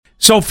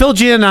So filled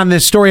you in on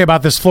this story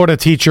about this Florida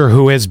teacher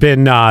who has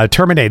been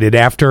terminated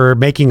after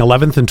making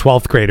 11th and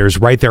 12th graders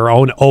write their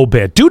own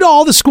obit due to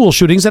all the school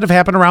shootings that have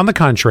happened around the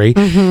country.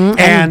 Mm-hmm.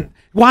 And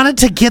wanted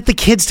to get the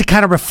kids to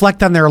kind of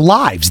reflect on their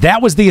lives.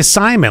 That was the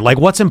assignment. Like,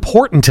 what's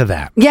important to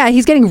that? Yeah,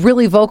 he's getting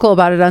really vocal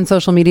about it on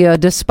social media,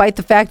 despite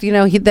the fact,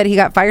 that he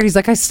got fired. He's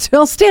like, I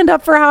still stand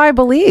up for how I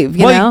believe,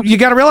 you know? You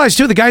got to realize,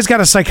 too, the guy's got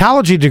a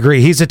psychology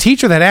degree. He's a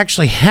teacher that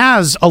actually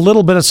has a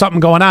little bit of something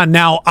going on.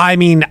 Now, I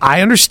mean,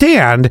 I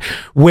understand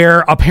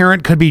where a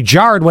parent could be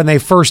jarred when they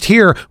first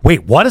hear,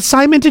 wait, what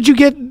assignment did you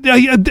get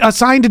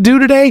assigned to do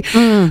today?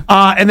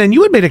 And then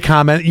you had made a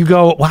comment. You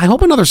go, well, I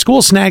hope another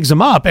school snags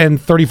him up. And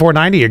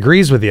 3490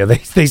 agrees with you.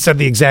 They said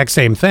the exact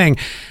same thing.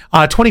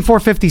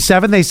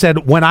 2457, they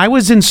said, when I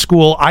was in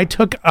school, I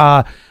took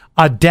a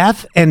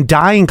death and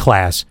dying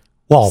class.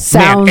 Well,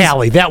 man,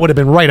 Allie, that would have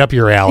been right up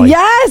your alley.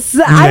 Yes,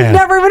 man. I've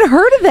never even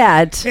heard of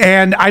that.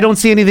 And I don't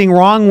see anything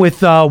wrong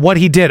with what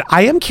he did.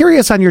 I am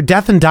curious on your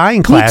death and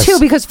dying class. Me too,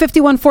 because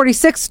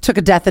 5146 took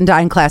a death and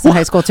dying class in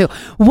high school too.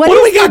 What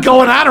do we got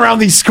going on around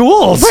these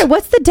schools? Right,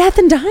 what's the death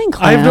and dying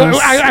class?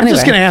 I'm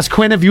just going to ask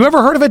Quinn, have you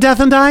ever heard of a death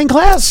and dying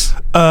class?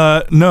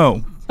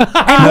 No.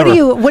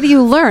 And what do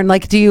you learn?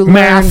 Like, do you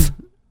math?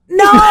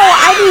 No,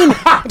 I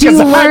mean, do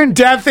you learn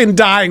death and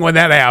dying when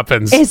that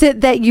happens? Is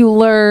it that you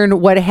learn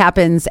what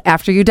happens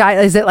after you die?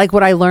 Is it like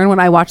what I learn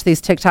when I watch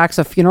these TikToks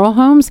of funeral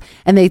homes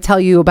and they tell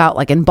you about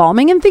like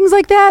embalming and things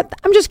like that?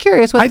 I'm just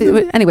curious.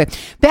 Anyway,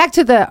 back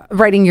to the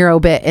writing your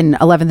obit in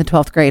 11th and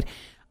 12th grade.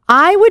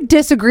 I would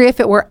disagree if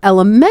it were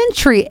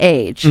elementary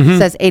age,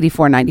 says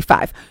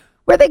 8495.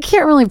 Where they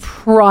can't really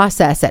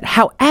process it.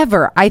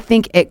 However, I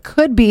think it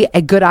could be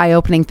a good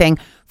eye-opening thing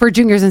for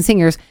juniors and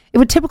seniors. It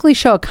would typically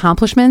show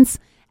accomplishments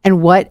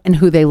and what and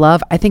who they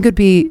love. I think it would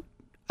be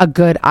a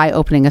good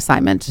eye-opening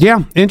assignment.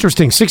 Yeah,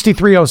 interesting.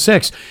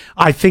 6306.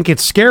 I think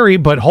it's scary,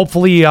 but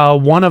hopefully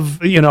one of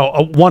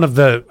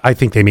the, I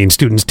think they mean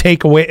students,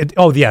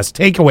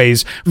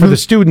 takeaways for the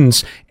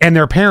students and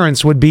their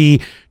parents would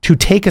be to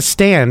take a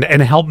stand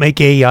and help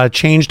make a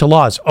change to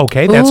laws.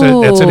 Okay, that's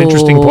an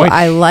interesting point.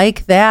 I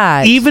like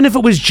that. Even if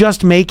it was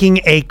just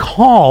making a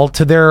call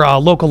to their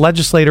local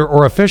legislator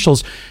or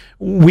officials,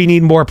 we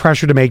need more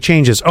pressure to make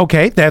changes.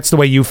 Okay, that's the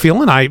way you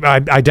feel, and I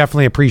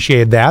definitely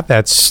appreciate that.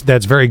 That's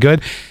very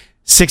good.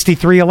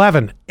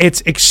 6311.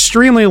 It's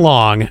extremely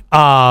long,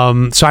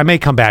 so I may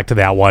come back to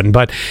that one.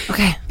 But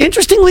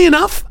interestingly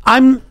enough,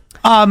 I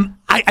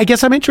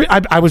guess I'm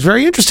interested. I was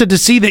very interested to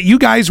see that you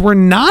guys were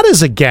not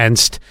as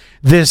against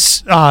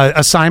this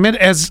assignment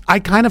as I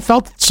kind of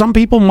felt some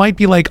people might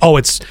be like, oh,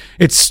 it's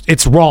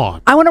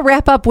wrong. I want to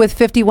wrap up with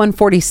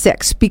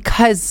 5146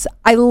 because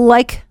I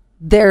like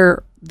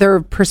their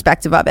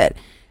perspective of it.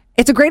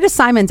 It's a great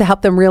assignment to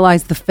help them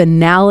realize the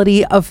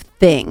finality of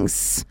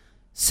things.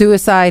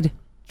 Suicide,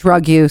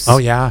 drug use,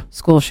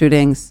 school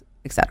shootings,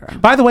 etc.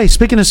 By the way,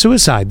 speaking of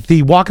suicide,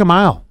 the Walk a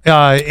Mile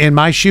in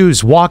My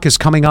Shoes walk is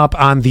coming up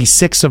on the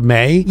 6th of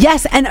May.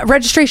 Yes, and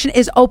registration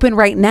is open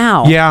right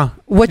now. Yeah.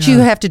 What you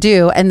have to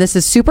do, and this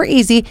is super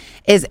easy,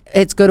 is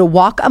it's go to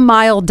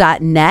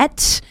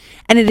walkamile.net.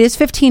 And it is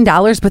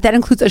 $15, but that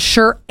includes a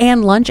shirt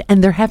and lunch,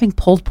 and they're having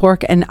pulled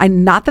pork. And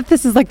not that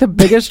this is like the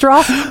biggest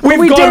draw.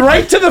 We've gone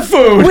right to the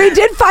food. We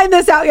did find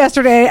this out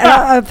yesterday, and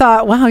I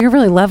thought, wow, you're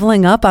really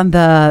leveling up on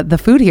the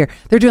food here.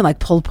 They're doing like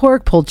pulled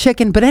pork, pulled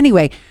chicken. But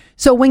anyway,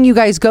 so when you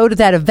guys go to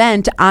that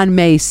event on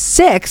May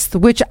 6th,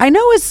 which I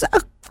know is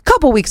a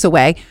couple weeks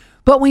away,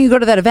 but when you go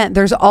to that event,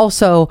 there's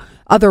also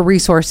other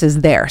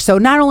resources there. So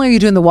not only are you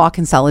doing the walk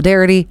in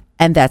solidarity,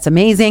 and that's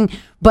amazing,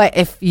 but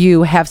if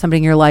you have somebody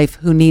in your life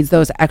who needs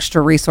those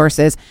extra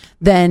resources,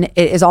 then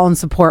it is all in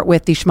support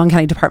with the Chemung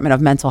County Department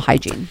of Mental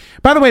Hygiene.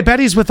 By the way,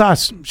 Betty's with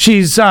us.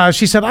 She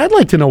said, I'd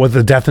like to know what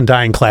the death and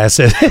dying class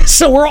is.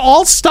 So we're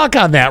all stuck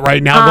on that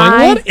right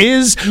now.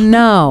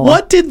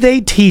 What did they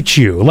teach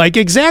you? Like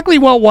exactly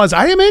what was?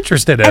 I am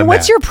interested in And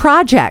what's your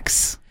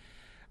projects?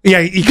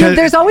 Yeah,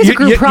 there's always a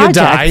group project.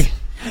 You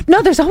die.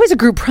 No, there's always a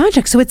group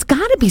project. So it's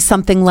got to be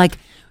something like,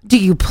 do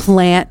you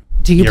plant?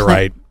 You're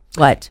right.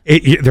 What?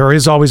 There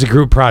is always a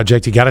group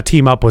project. You got to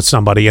team up with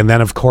somebody. And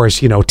then, of course,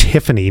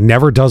 Tiffany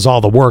never does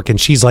all the work. And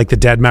she's like the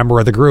dead member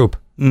of the group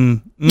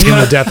in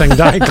the death and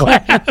dying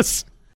class.